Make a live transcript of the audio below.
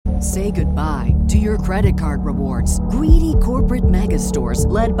Say goodbye to your credit card rewards. Greedy corporate mega stores,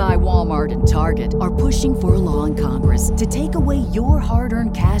 led by Walmart and Target, are pushing for a law in Congress to take away your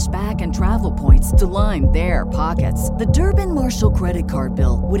hard-earned cash back and travel points to line their pockets. The Durbin-Marshall credit card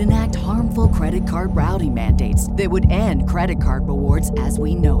bill would enact harmful credit card routing mandates that would end credit card rewards as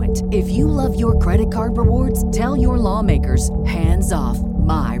we know it. If you love your credit card rewards, tell your lawmakers, hands off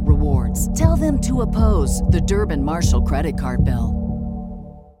my rewards. Tell them to oppose the Durbin-Marshall credit card bill.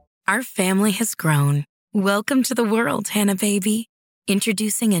 Our family has grown. Welcome to the world, Hannah baby.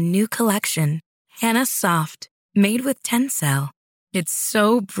 Introducing a new collection, Hannah Soft, made with Tencel. It's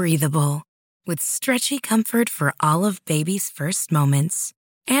so breathable, with stretchy comfort for all of baby's first moments.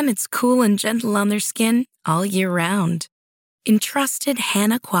 And it's cool and gentle on their skin all year round. Entrusted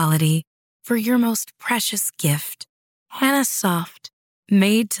Hannah quality for your most precious gift. Hannah Soft,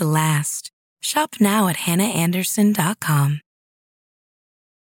 made to last. Shop now at hannahanderson.com.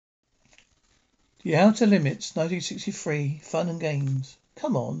 The Outer Limits, 1963, Fun and Games.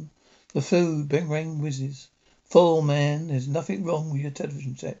 Come on. The food, bang bang whizzes. Full man, there's nothing wrong with your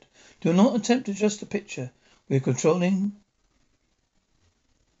television set. Do not attempt to adjust the picture. We are controlling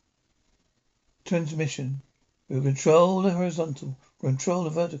transmission. We will control the horizontal. We will control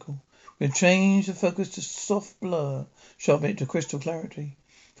the vertical. We will change the focus to soft blur, sharpen it to crystal clarity.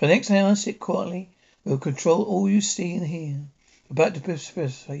 For the next hour, sit quietly. We will control all you see and hear. About to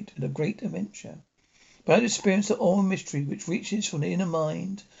participate in a great adventure. About to experience the awe and mystery which reaches from the inner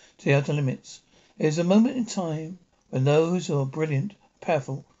mind to the outer limits. There is a moment in time when those who are brilliant,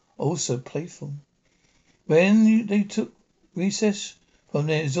 powerful, are also playful. When they took recess from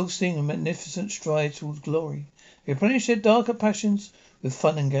their exhausting and magnificent stride towards glory, they replenished their darker passions with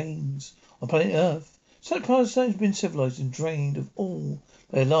fun and games. On planet Earth, such pastimes have been civilized and drained of all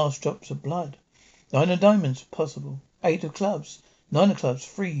their last drops of blood. 9 of diamonds, possible. 8 of clubs. 9 of clubs,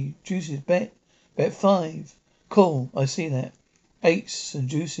 free. Juices, bet. Bet 5. Cool, I see that. 8s and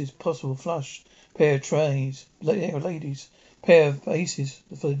juices, possible flush. Pair of trays. Ladies. Pair of aces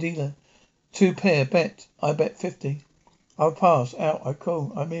for the dealer. 2 pair, bet. I bet 50. I'll pass. Out, I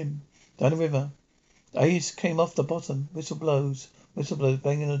call. I'm in. Down the river. The ace came off the bottom. Whistle blows.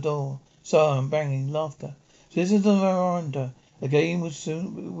 Banging the door. Siren, banging, laughter. Citizens of Aranda. The game will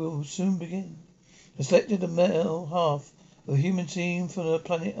soon begin. I selected the male half of the human team from the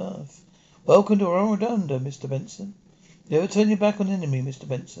planet Earth. Welcome to Aranda, Mr. Benson. You ever turn your back on an enemy, Mr.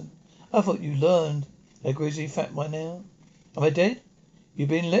 Benson? I thought you learned that grizzly fact by now. Am I dead? You've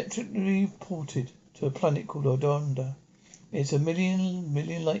been electrically ported to a planet called Aranda. It's a million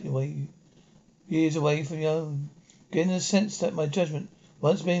light years away from your own. Getting the sense that my judgment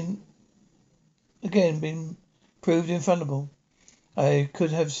once been proved infallible. I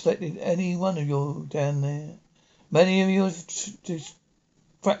could have selected any one of you down there. Many of you have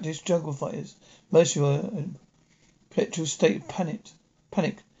practiced jungle fighters. Most of you are in perpetual state of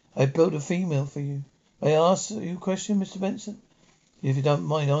panic. I built a female for you. May I ask you a question, Mr. Benson? If you don't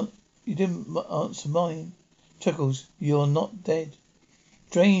mind, you didn't answer mine. Chuckles, you're not dead.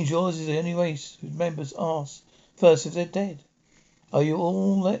 Strange, yours is the only race whose members ask first if they're dead. Are you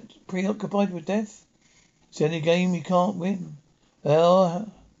all that preoccupied with death? It's the only game you can't win.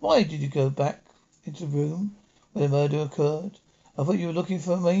 Well, why did you go back into the room where the murder occurred? I thought you were looking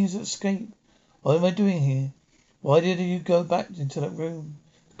for a means of escape. What am I doing here? Why did you go back into that room?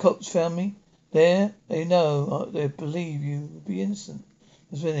 The cops found me there. They know, they believe you would be innocent.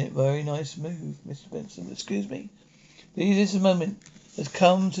 That's been it. Very nice move, Mr. Benson. Excuse me. This moment has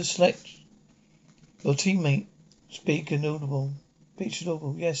come to select your teammate. Speak inaudible.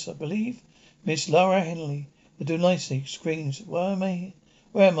 Yes, I believe. Miss Laura Henley. I do nicely. Screams. Where am I?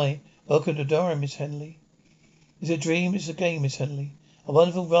 Welcome to Dora, Miss Henley. It's a dream, it's a game, Miss Henley. A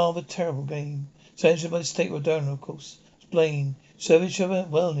wonderful, rather terrible game. Sanctioned by the state of Dora, of course. Explain. Serve each other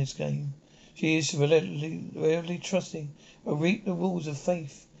well in this game. She is relentlessly trusting, but reap the rules of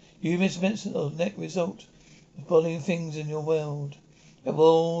faith. You, Miss Benson, are the net result of following things in your world. The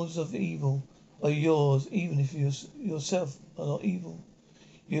walls of evil are yours, even if you yourself are not evil.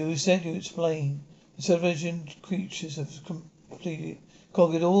 You said you explain. The civilization creatures have completely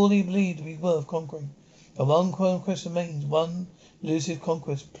conquered all they believed to be worth conquering. And one conquest remains, one elusive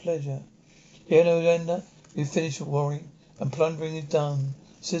conquest, pleasure. Here in Orlando, we finish warring, and plundering is done.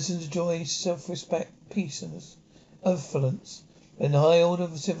 Citizens enjoy self-respect, peace, and affluence. But the high order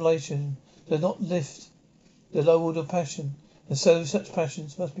of civilization does not lift the low order of passion, and so such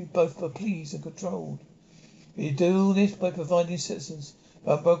passions must be both appeased and controlled. We do this by providing citizens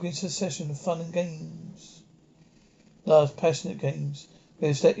with unbroken succession of fun and games. Last, passionate games. We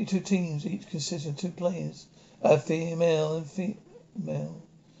have selected 2 teams, each consisting of 2 players, a female and female.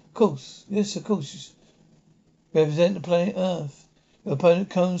 Of course. Yes, of course. Represent the planet Earth. Your opponent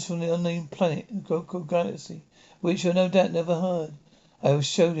comes from the unnamed planet, a called galaxy, which you no doubt never heard. I will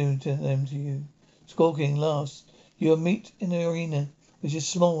show them to you. Scorking laughs. You will meet in the arena, which is a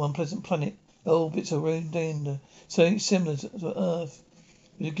small, unpleasant planet that orbits around danger, something similar to Earth,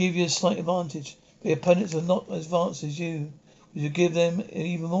 which will give you a slight advantage. The opponents are not as advanced as you, which will give them an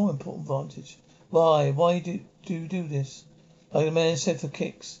even more important advantage. Why? Why do you do this? Like the man said, for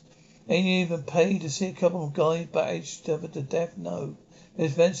kicks. Ain't you even paid to see a couple of guys batter each other to death? No.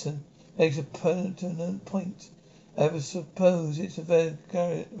 Miss Benson makes a pertinent point. I would suppose it's a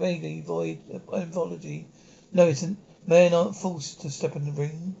vaguely void apology. No, it isn't. Men aren't forced to step in the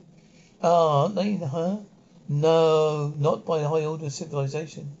ring. Ah, aren't they, huh? No, not by the high order of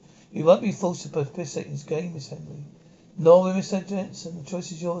civilization. You won't be forced to participate in this game, Miss Henry. Nor will Mr. Jensen. The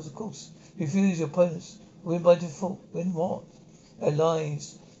choice is yours, of course. Refuse your opponents. Win by default. Win what? Their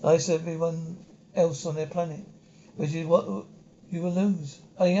lives. Lives of everyone else on their planet. Which is what you will lose.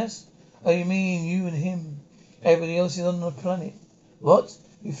 Oh, yes? Oh, you mean you and him? Everybody else is on the planet. What?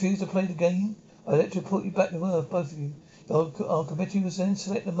 You refuse to play the game? I'll electrocute you back to Earth, both of you. Our committee will then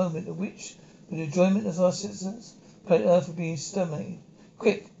select the moment at which, with the enjoyment of our citizens, planet Earth will be exterminated.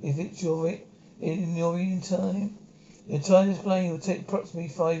 Quick, if it's in your reading time. The entire display will take approximately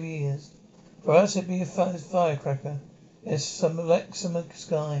 5 years. For us, it'd be a firecracker. There's some black summer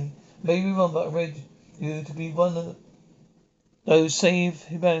sky. Maybe wrong, but I read you to be one of those save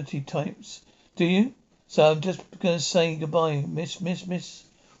humanity types. Do you? So I'm just gonna say goodbye, Miss.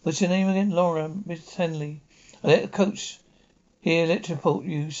 What's your name again? Laura, Miss Henley. I let the coach here electrocute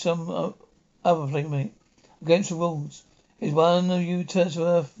you, some other playmate. Against the rules. If one of you turns to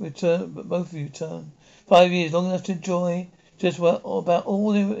Earth, but both of you turn. 5 years, long enough to enjoy just about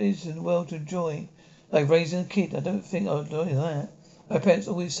all there is in the world to enjoy. Like raising a kid. I don't think I would do that. My parents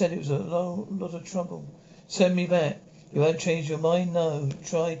always said it was a lot of trouble. Send me back. You won't change your mind? No.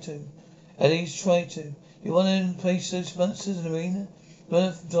 Try to. At least try to. You want to place those monsters in the arena? You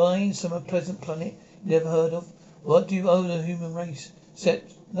want to die in some unpleasant planet you never heard of? What do you owe the human race?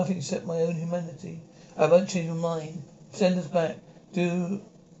 Nothing except my own humanity. I won't change my mind. Send us back. To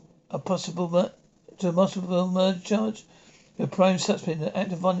a possible murder charge? You're prime suspect in an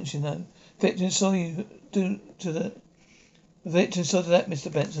act of violence, you know. Victim saw you do to the victim saw to that,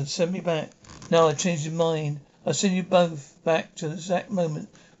 Mr. Benson. Send me back. No, I changed your mind. I'll send you both back to the exact moment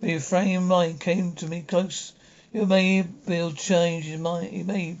when your frame of mind came to me close. You may be change your mind. You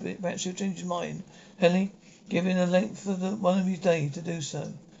may actually change your mind. Henley, give him the length of one of his days to do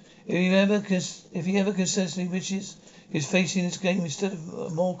so. If he ever consistently wishes he's facing this game instead of a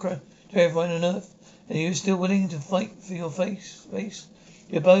more terrifying on earth, and you're still willing to fight for your face,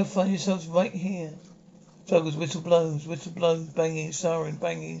 you both find yourselves right here. Struggles, whistle blows, banging, siren,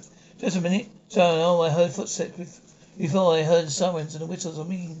 banging. Just a minute. I heard footsteps before I heard the sirens and the whistles.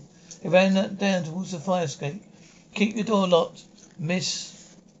 He ran down towards the fire escape. Keep your door locked,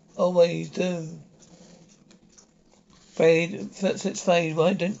 miss. Always do. Footsteps fade.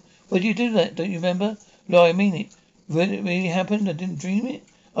 Why did you do that? Don't you remember? No, I mean it. Really happened? I didn't dream it?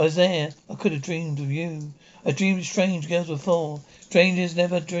 I was there. I could have dreamed of you. I dreamed of strange girls before. Strangers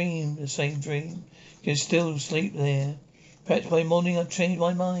never dream the same dream. You can still sleep there. Perhaps by morning I've changed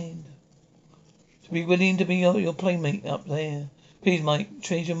my mind. To be willing to be your playmate up there. Please, Mike,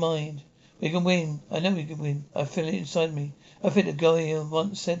 change your mind. We can win. I know we can win. I feel it inside me. I think the girl here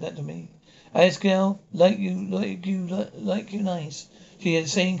once said that to me. Alice girl, like you nice. She had the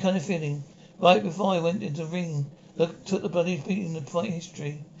same kind of feeling. Right before I went into the ring, took the bloody beating of fight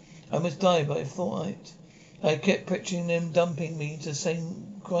history. I must die, but I thought it. I kept picturing them dumping me into the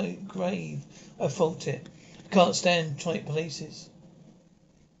same grave. I fought it. I can't stand tight places.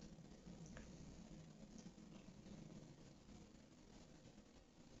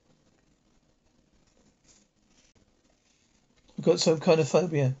 I've got some kind of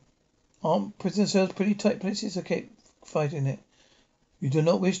phobia. Aren't prison cells pretty tight places? I kept fighting it. You do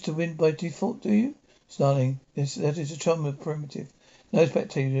not wish to win by default, do you? Snarling. Yes, that is the charm of primitive. No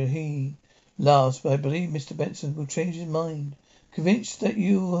spectator. He laughs, but I believe Mr. Benson will change his mind. Convinced that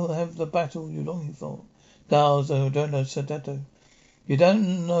you will have the battle you're longing for. No, I don't know, Sadato. You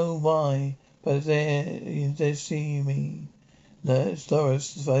don't know why, but they see me.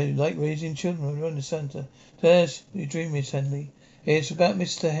 Doris, I like raising children around the Santa. There's your dream, Miss Henley. It's about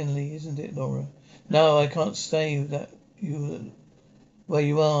Mr. Henley, isn't it, Laura? No, I can't stay where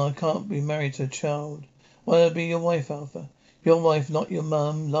you are. I can't be married to a child. Wanna be your wife, Alpha? Your wife, not your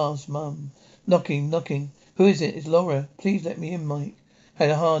last mum. Knocking. Who is it? It's Laura. Please let me in, Mike. Had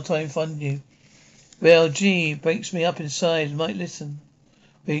a hard time finding you. Well, gee, breaks me up inside. Might listen.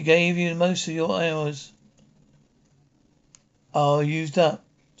 We gave you most of your hours are used up.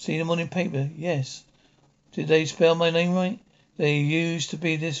 See them on the paper? Yes. Did they spell my name right? They used to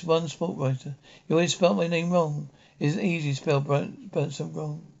be this one sport writer. You always spelled my name wrong. It's easy to spell Burnson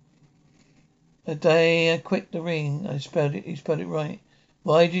wrong. The day I quit the ring, he spelled it right.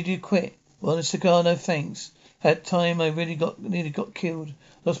 Why did you quit? Want a cigar? No thanks. That time I nearly got killed.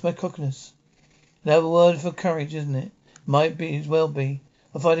 Lost my cockiness. Another word for courage, isn't it? Might be, as well be.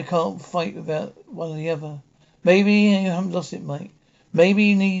 A fighter can't fight without one or the other. Maybe you haven't lost it, mate. Maybe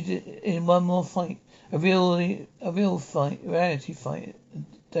you need it in one more fight. A real fight, reality fight,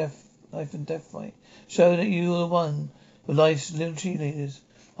 life and death fight. Show that you are the one of life's little cheerleaders.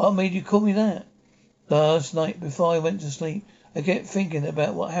 What made you call me that? Last night, before I went to sleep, I kept thinking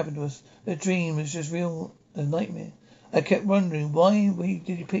about what happened to us. The dream was just real, a nightmare. I kept wondering,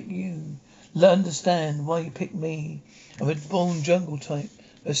 did he pick you? Understand why you picked me. I'm a born jungle type,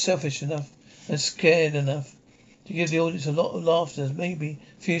 but selfish enough and scared enough to give the audience a lot of laughter, maybe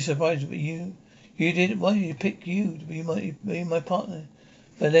a few surprises. But why did you pick you to be my partner?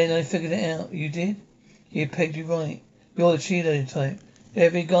 But then I figured it out. You did? You pegged you right. You're the cheerleader type.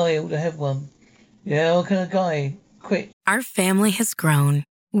 Every guy ought to have one. Yeah, how can a guy quit? Our family has grown.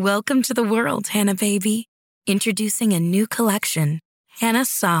 Welcome to the world, Hannah baby. Introducing a new collection, Hannah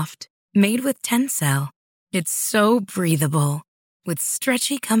Soft, made with Tencel. It's so breathable, with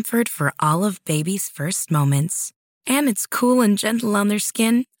stretchy comfort for all of baby's first moments. And it's cool and gentle on their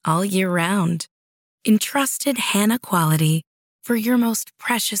skin all year round. Entrusted Hannah quality for your most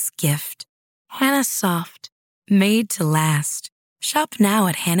precious gift. Hannah Soft, made to last. Shop now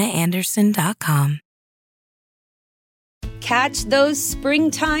at hannahanderson.com. Catch those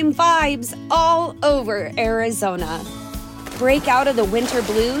springtime vibes all over Arizona. Break out of the winter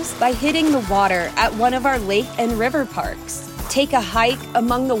blues by hitting the water at one of our lake and river parks. Take a hike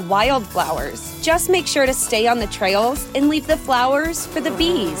among the wildflowers. Just make sure to stay on the trails and leave the flowers for the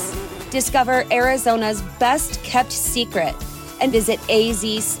bees. Discover Arizona's best kept secret and visit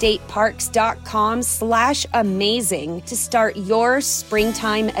azstateparks.com/amazing to start your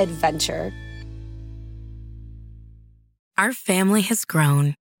springtime adventure. Our family has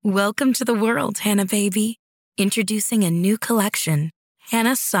grown. Welcome to the world, Hannah baby. Introducing a new collection,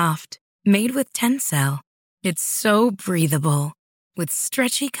 Hannah Soft, made with Tencel. It's so breathable, with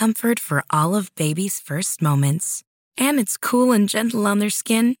stretchy comfort for all of baby's first moments. And it's cool and gentle on their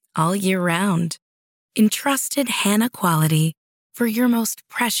skin all year round. Entrusted Hannah quality for your most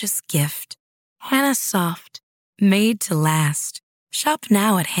precious gift. Hannah Soft, made to last. Shop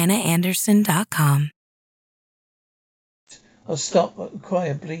now at hannahanderson.com. I'll stop, cry,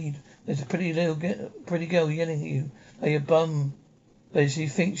 and bleed. There's a pretty girl yelling at you. Are you bum? But she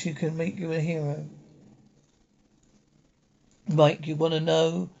thinks she can make you a hero. Mike, you want to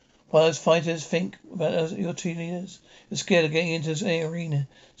know why us fighters think about us, your cheerleaders? We're scared of getting into the arena,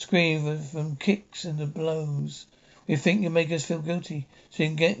 screaming from kicks and the blows. We think you make us feel guilty, so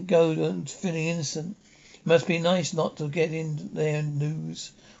you can go and feeling innocent. It must be nice not to get in there and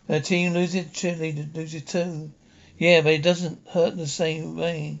lose. When a team loses, cheerleader loses too. Yeah, but it doesn't hurt the same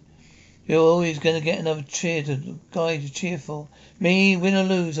way. You're always going to get another guy to cheer for. Me, win or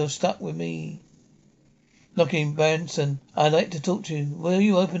lose, or stuck with me. Knocking Branson, I'd like to talk to you. Will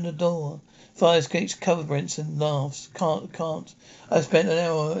you open the door? Fire escapes cover. Branson laughs. Can't. I spent an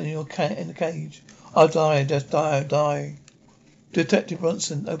hour in the cage. I'll die, just die. Detective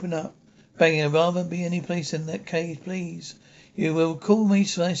Bronson, open up. Banging, I'd rather be any place in that cage, please. You will call me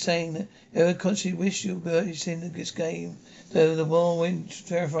by saying that you ever consciously wish you were in this game, though the more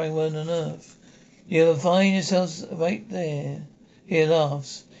terrifying one on earth. You'll find yourselves right there. He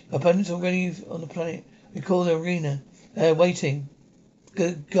laughs. Your opponent's already on the planet. We call the arena. They're waiting.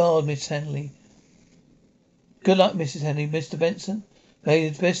 Good God, Miss Henley. Good luck, Mrs. Henley. Mr. Benson. May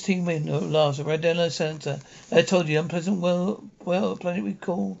the best team win. Laughs. Right down the center. I told you, unpleasant planet we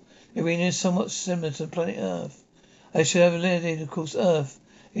call the arena is somewhat similar to planet Earth. I should have alerted, of course, Earth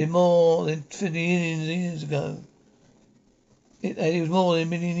is more than 50 million years ago. It was more than a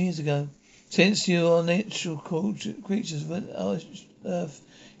million years ago. Since you are natural creatures of Earth,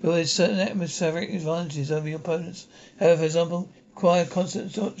 you have certain atmospheric advantages over your opponents. However, for example, require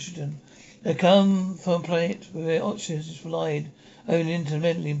constant oxygen. They come from a planet where oxygen is supplied only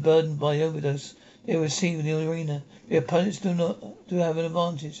intermittently, burdened by overdose. They receive in the arena. Your opponents do have an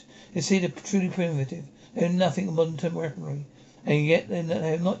advantage. They see the truly primitive. They know nothing of modern weaponry, and yet they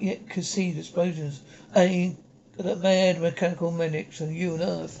have not yet conceived explosions. Only the mad mechanical medics on you and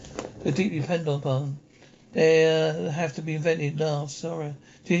Earth they deeply depend upon. They have to be invented now. Sorry.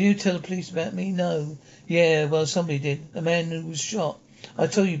 Did you tell the police about me? No. Yeah, well, somebody did. A man who was shot. I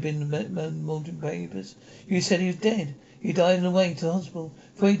told you been Malden papers. You said he was dead. He died on the way to the hospital.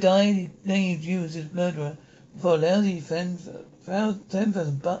 Before he died, he named you as his murderer. For a lousy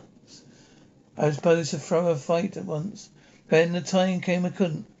 $10,000. I was supposed to throw a fight at once. Then the time came I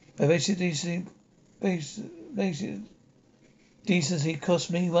couldn't. I basically decency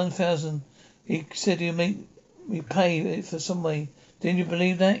cost me 1,000. He said he'd make me pay it for some way. Didn't you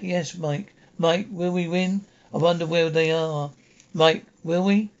believe that? Yes, Mike. Mike, will we win? I wonder where they are. Mike, will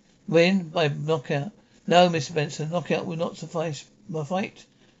we win by knockout? No, Mr. Benson, knockout will not suffice. My fight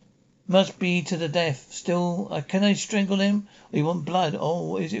must be to the death. Still, can I strangle them? Or you want blood?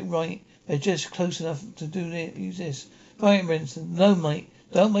 Oh, is it right? They're just close enough to use this. Fire, Benson. No, Mike.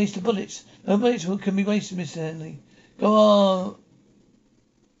 Don't waste the bullets. No bullets can be wasted, Mr. Henley. Go on.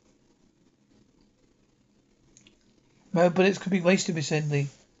 No bullets could be wasted, Miss Henley.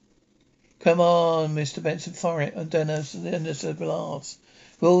 Come on, Mr. Benson, fire it. And then the blast.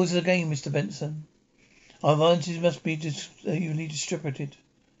 Rules of the game, Mr. Benson. Our advantage must be evenly distributed.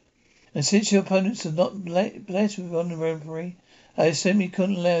 And since your opponents are not blessed with honorary, I simply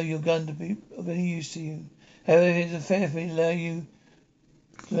couldn't allow your gun to be of any use to you. However, it is fair for me to allow you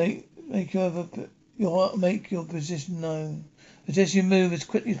to make your position known. I suggest you move as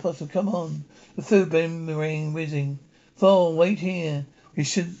quickly as possible. Come on. The food boomerang whizzing. Fall, wait here. We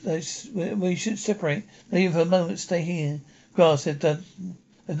should separate. Not even for a moment. Stay here. Grass said that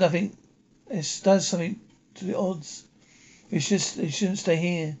there's nothing. It does something to the odds. They shouldn't stay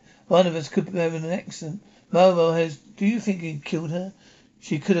here. One of us could have an accident. Momo has. Do you think he killed her?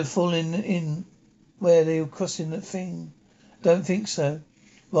 She could have fallen in where they were crossing the thing. Don't think so.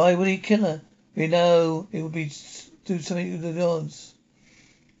 Why would he kill her? We know it would be do something with the odds.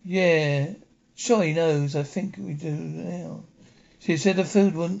 Yeah, sure he knows. I think we do now. She said the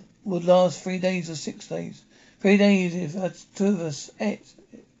food would last 3 days or 6 days. 3 days if two of us ate.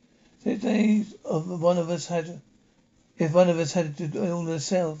 6 days if one of us had to do it all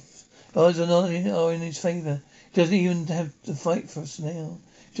ourselves. Odds are in his favour. He doesn't even have to fight for us now.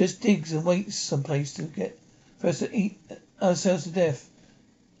 Just digs and waits someplace for us to eat ourselves to death.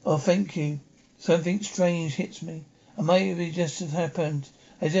 Oh, thank you. Something strange hits me. I might have just happened.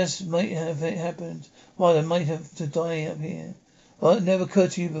 I just might have it happened. Well, I might have to die up here. Well, it never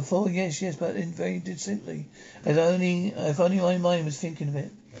occurred to you before? Yes, but very distinctly. If only my mind was thinking of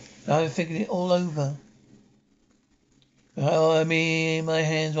it. I was thinking it all over. Oh, my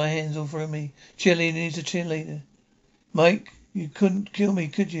hands all through me. Cheerleader needs a cheerleader. Mike, you couldn't kill me,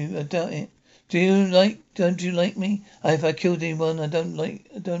 could you? I doubt it. Don't you like me? If I killed anyone I don't like.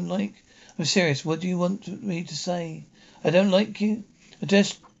 I'm serious. What do you want me to say? I don't like you? I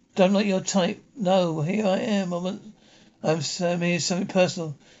just don't like your type. No, here I am. I'm here, something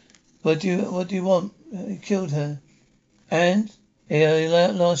personal. What do you want? He killed her. And? He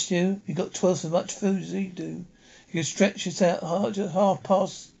last you? You got twice as much food as he do. You can stretch this out half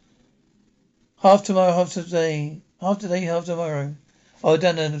tomorrow, half today. Half today, half tomorrow. Oh,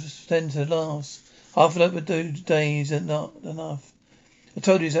 then to last. Half of that would do days and not enough. I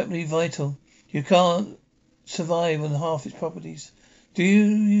told you it's absolutely vital. You can't survive on half its properties.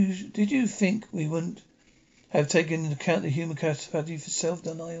 Did you think we wouldn't have taken into account the human capacity for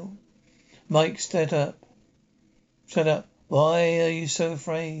self-denial? Mike, stand up. Shut up. Why are you so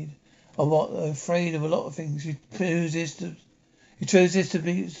afraid? Of what? Afraid of a lot of things. You chose this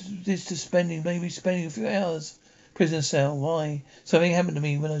to spending a few hours prison cell. Why? Something happened to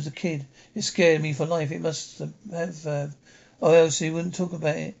me when I was a kid. It scared me for life. It must have, or else he wouldn't talk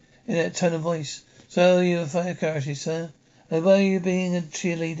about it in that tone of voice. So you're a fire character, sir. And why are you being a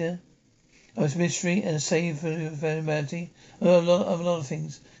cheerleader? I was a mystery and a save for humanity. A lot of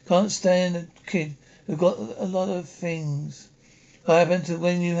things. Can't stand a kid who got a lot of things. What happened to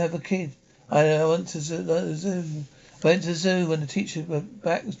when you have a kid? I went to the zoo. Went to the zoo when the teacher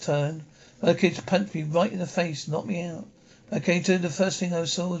back was turned. My kids punched me right in the face, knocked me out. I came to the first thing I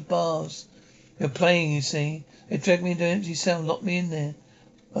saw was bars. You're playing, you see. They dragged me into an empty cell, locked me in there.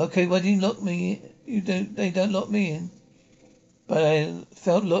 Okay, why do you lock me? They don't lock me in. But I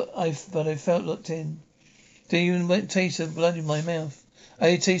felt locked in. Didn't even taste of blood in my mouth.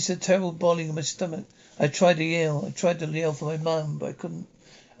 I tasted a terrible boiling in my stomach. I tried to yell for my mum, but I couldn't.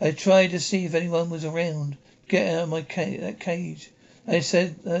 I tried to see if anyone was around. Get out of that cage. I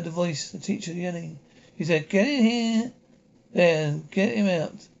heard the voice, the teacher yelling. He said, "Get in here." There, get him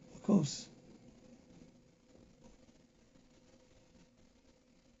out. Of course.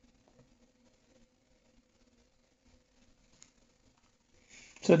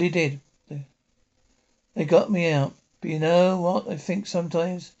 So they did. They got me out. But you know what I think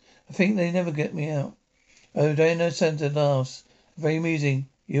sometimes? I think they never get me out. Oh, they no sense at last. Very amusing.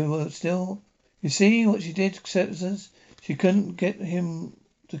 You see what she did, Sepsis? She couldn't get him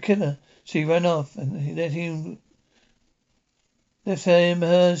to kill her. She ran off and he left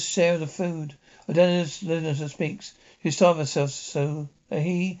her share of the food. Odena speaks. She starved herself so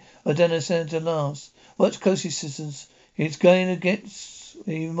Odena Senator laughs. Watch closely, sisters. It's going to get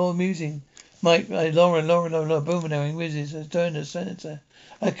even more amusing. Mike, Laura, boomerang whizzes, Odena Senator.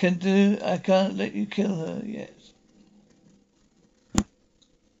 I can't let you kill her yet.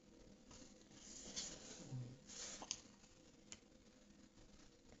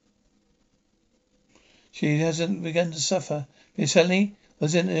 She hasn't begun to suffer. Miss Henley,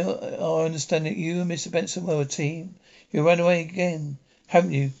 was in our understanding you and Mr. Benson were a team. You ran away again,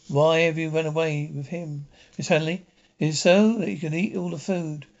 haven't you? Why have you run away with him? Miss Henley, it's so that you can eat all the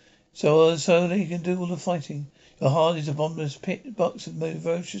food. So that you can do all the fighting. Your heart is a bottomless box of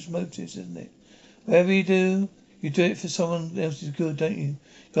ferocious motives, isn't it? Whatever you do it for someone else's good, don't you?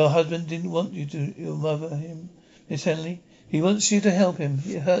 Your husband didn't want you to, your mother, him. Miss Henley, he wants you to help him.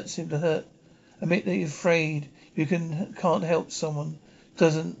 It hurts him to hurt. Admit that you're afraid. You can't help someone.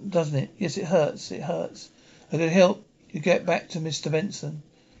 Doesn't it? Yes, it hurts. It hurts. I could help you get back to Mr. Benson.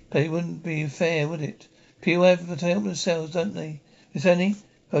 But it wouldn't be fair, would it? People have to help themselves, don't they? Miss Henley?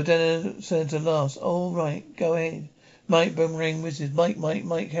 Odena Senator laughs. All right, go ahead. Mike, boomerang whizzes. Mike,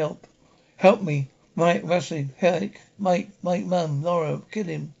 help. Help me. Mike, wrestling. Mike, Mum, Laura, kill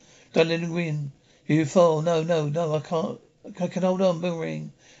him. Don't let him win. You fall. No, I can't. I can hold on,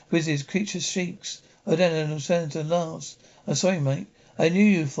 boomerang. Whizzes, creature shrieks. Odena Senator laughs. I'm sorry, Mike. I knew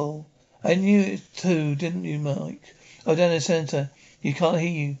you'd fall. I knew it too, didn't you, Mike? Odena Senator, you can't hear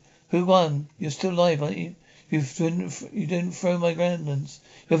you. Who won? You're still alive, aren't you? You didn't throw my grandlands.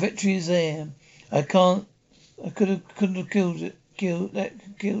 Your victory is there. I couldn't have killed it.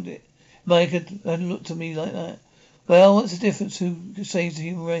 Mike hadn't looked at me like that. Well, what's the difference who saves the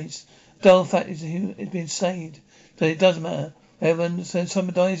human race? The dull fact is it's been saved. So it doesn't matter. When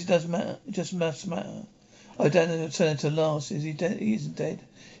someone dies, it doesn't matter. It just must matter. Odena Senator laughs. He isn't dead.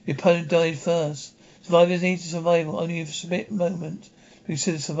 The opponent died first. Survivors need survival. Only a split moment.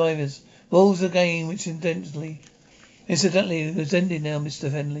 Consider survivors. Rules of the game, which incidentally, is ending now,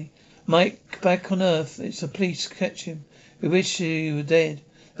 Mr. Henley. Mike, back on Earth. It's the police. Catch him. We wish he were dead.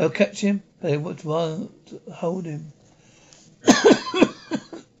 They'll catch him. They won't hold him.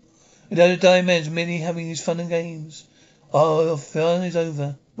 Without a dying man's merely having his fun and games. Oh, fun is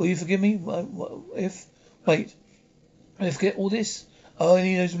over. Will you forgive me? Wait. I forget all this? Oh, I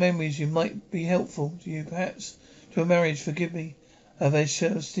need those memories. You might be helpful to you, perhaps. To a marriage, forgive me. They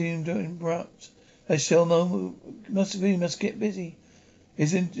shall seem to abrupt. They shall must get busy.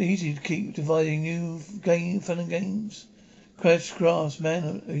 Isn't easy to keep dividing fun and games. Crash grass,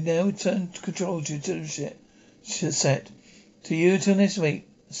 man. We now return control to the set. To you till next week.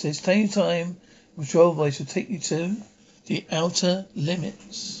 Says same time. Control voice will take you to the outer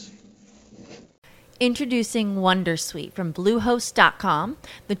limits. Introducing Wondersuite from Bluehost.com,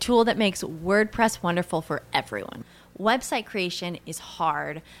 the tool that makes WordPress wonderful for everyone. Website creation is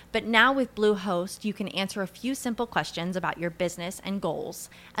hard, but now with Bluehost, you can answer a few simple questions about your business and goals,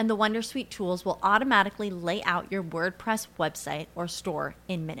 and the Wondersuite tools will automatically lay out your WordPress website or store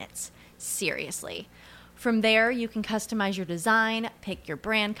in minutes. Seriously. From there, you can customize your design, pick your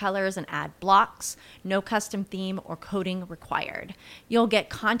brand colors, and add blocks. No custom theme or coding required. You'll get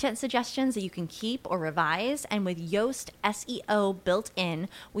content suggestions that you can keep or revise, and with Yoast SEO built in,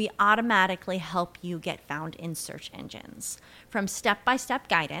 we automatically help you get found in search engines. From step-by-step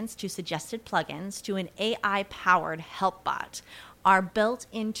guidance to suggested plugins to an AI-powered help bot, our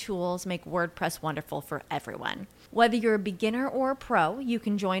built-in tools make WordPress wonderful for everyone. Whether you're a beginner or a pro, you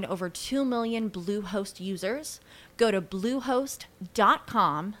can join over 2 million Bluehost users. Go to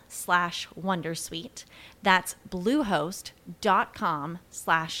bluehost.com/wondersuite. That's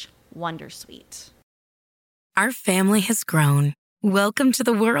bluehost.com/wondersuite. Our family has grown. Welcome to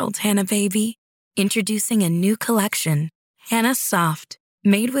the world, Hannah baby. Introducing a new collection, Hannah Soft,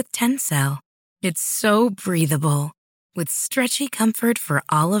 made with Tencel. It's so breathable, with stretchy comfort for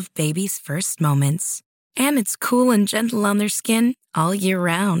all of baby's first moments. And it's cool and gentle on their skin all year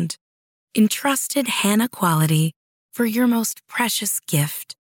round. Entrusted Hannah quality for your most precious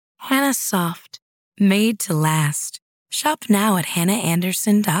gift. Hannah Soft, made to last. Shop now at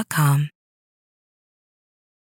hannahanderson.com.